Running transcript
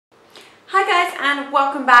and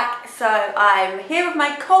welcome back. So I'm here with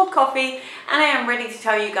my cold coffee and I am ready to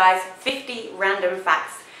tell you guys 50 random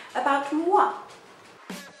facts about moi.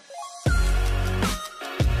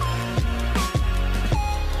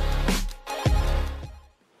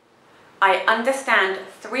 I understand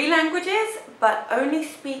 3 languages but only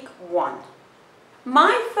speak 1.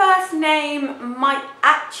 My first name might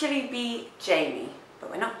actually be Jamie, but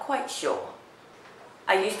we're not quite sure.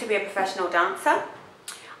 I used to be a professional dancer.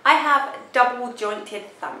 I have double jointed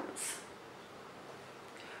thumbs.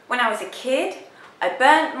 When I was a kid, I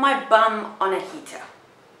burnt my bum on a heater.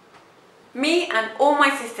 Me and all my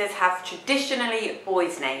sisters have traditionally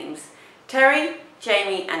boys' names: Terry,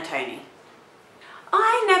 Jamie and Tony.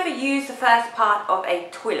 I never used the first part of a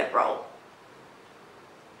toilet roll.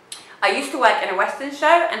 I used to work in a Western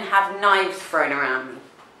show and have knives thrown around me.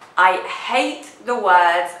 I hate the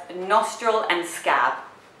words nostril and scab.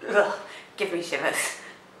 Ugh, give me shivers.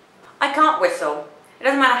 I can't whistle. It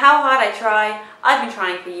doesn't matter how hard I try. I've been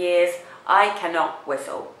trying for years. I cannot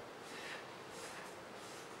whistle.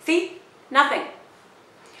 See? Nothing.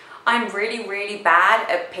 I'm really bad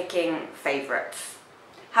at picking favourites.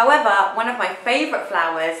 However, one of my favourite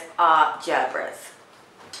flowers are gerbras.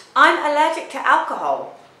 I'm allergic to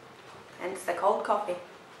alcohol, hence the cold coffee.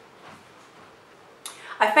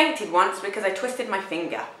 I fainted once because I twisted my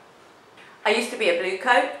finger. I used to be a blue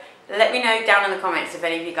coat. Let me know down in the comments if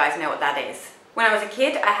any of you guys know what that is. When I was a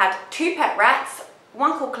kid, I had 2 pet rats,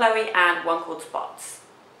 one called Chloe and one called Spots.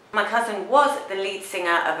 My cousin was the lead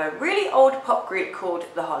singer of a really old pop group called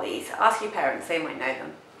The Hollies. Ask your parents, they might know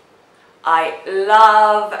them. I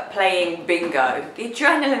love playing bingo. The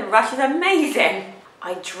adrenaline rush is amazing.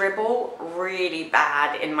 I dribble really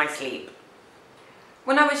bad in my sleep.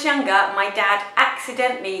 When I was younger, my dad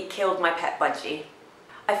accidentally killed my pet budgie.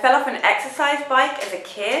 I fell off an exercise bike as a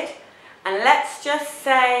kid, and let's just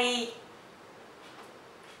say,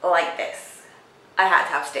 like this. I had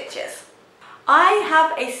to have stitches. I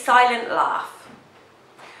have a silent laugh.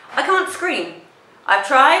 I can't scream. I've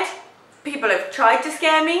tried. People have tried to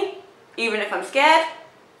scare me. Even if I'm scared,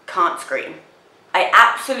 can't scream. I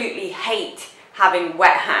absolutely hate having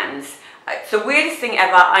wet hands. It's the weirdest thing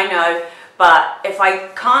ever, I know, but if I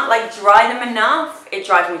can't dry them enough, it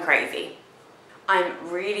drives me crazy. I'm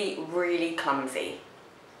really clumsy.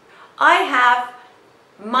 I have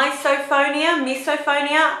misophonia,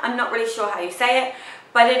 I'm not really sure how you say it,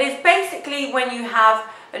 but it is basically when you have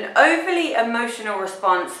an overly emotional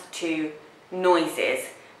response to noises.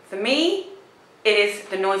 For me, it is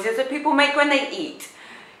the noises that people make when they eat.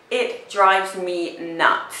 It drives me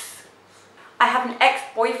nuts. I have an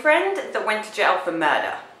ex-boyfriend that went to jail for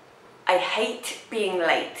murder. I hate being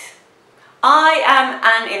late. I am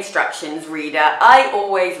an instructions reader. I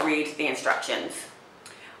always read the instructions.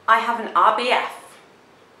 I have an RBF.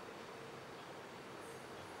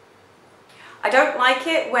 I don't like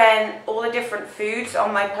it when all the different foods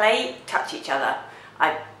on my plate touch each other.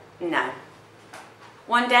 No.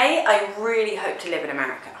 One day, I really hope to live in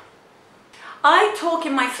America. I talk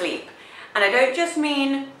in my sleep, and I don't just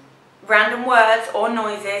mean random words or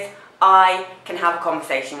noises. I can have a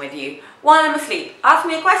conversation with you while I'm asleep. Ask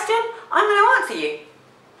me a question, I'm going to answer you.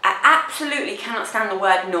 I absolutely cannot stand the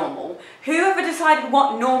word normal. Whoever decided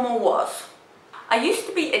what normal was? I used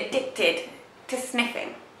to be addicted to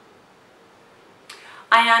sniffing.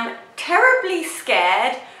 I am terribly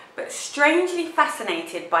scared, but strangely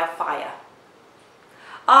fascinated by fire.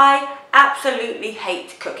 I absolutely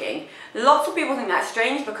hate cooking. Lots of people think that's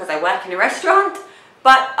strange because I work in a restaurant,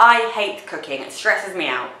 but I hate cooking. It stresses me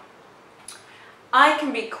out. I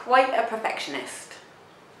can be quite a perfectionist.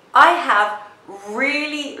 I have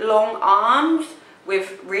really long arms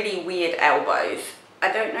with really weird elbows.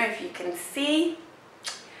 I don't know if you can see.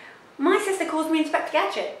 My sister calls me Inspector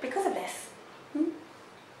Gadget because of this.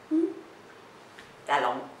 They're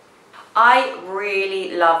long. I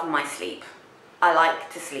really love my sleep. I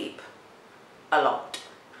like to sleep a lot.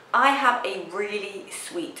 I have a really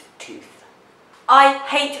sweet tooth. I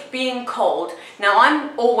hate being cold. Now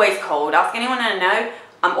I'm always cold. Ask anyone I know,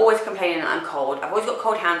 I'm always complaining that I'm cold. I've always got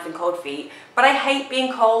cold hands and cold feet, but I hate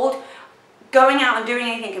being cold. Going out and doing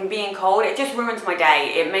anything and being cold, it just ruins my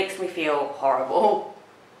day. It makes me feel horrible.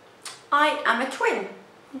 I am a twin.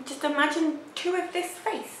 Just imagine 2 of this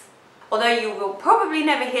face. Although you will probably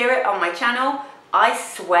never hear it on my channel, I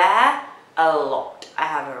swear a lot. I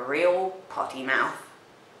have a real potty mouth.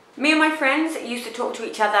 Me and my friends used to talk to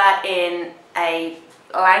each other in a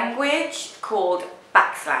language called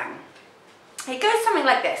backslang. It goes something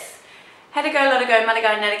like this. Hedago, lodago,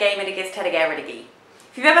 madago, nedagay, midigis, tedagay, ridigi.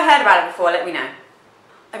 If you've ever heard about it before, let me know.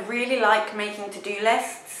 I really like making to-do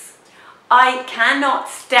lists. I cannot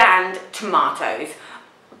stand tomatoes,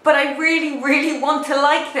 but I really want to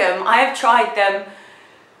like them. I have tried them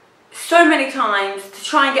so many times to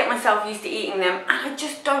try and get myself used to eating them, and I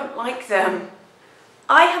just don't like them.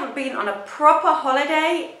 I haven't been on a proper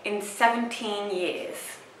holiday in 17 years.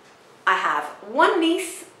 I have one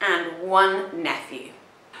niece and one nephew.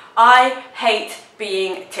 I hate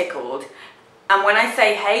being tickled. And when I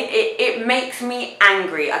say hate, it makes me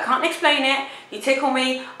angry. I can't explain it. You tickle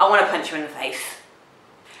me, I want to punch you in the face.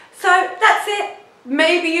 So that's it.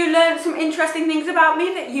 Maybe you learned some interesting things about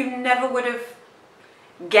me that you never would have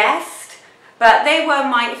guessed. But they were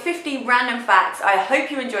my 50 random facts. I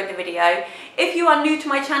hope you enjoyed the video. If you are new to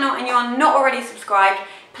my channel and you are not already subscribed,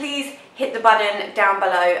 please hit the button down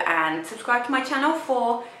below and subscribe to my channel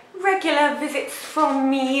for regular visits from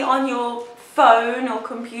me on your phone or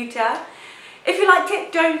computer. If you liked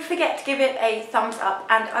it, don't forget to give it a thumbs up,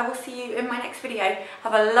 and I will see you in my next video.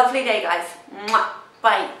 Have a lovely day, guys. Mwah.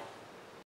 Bye.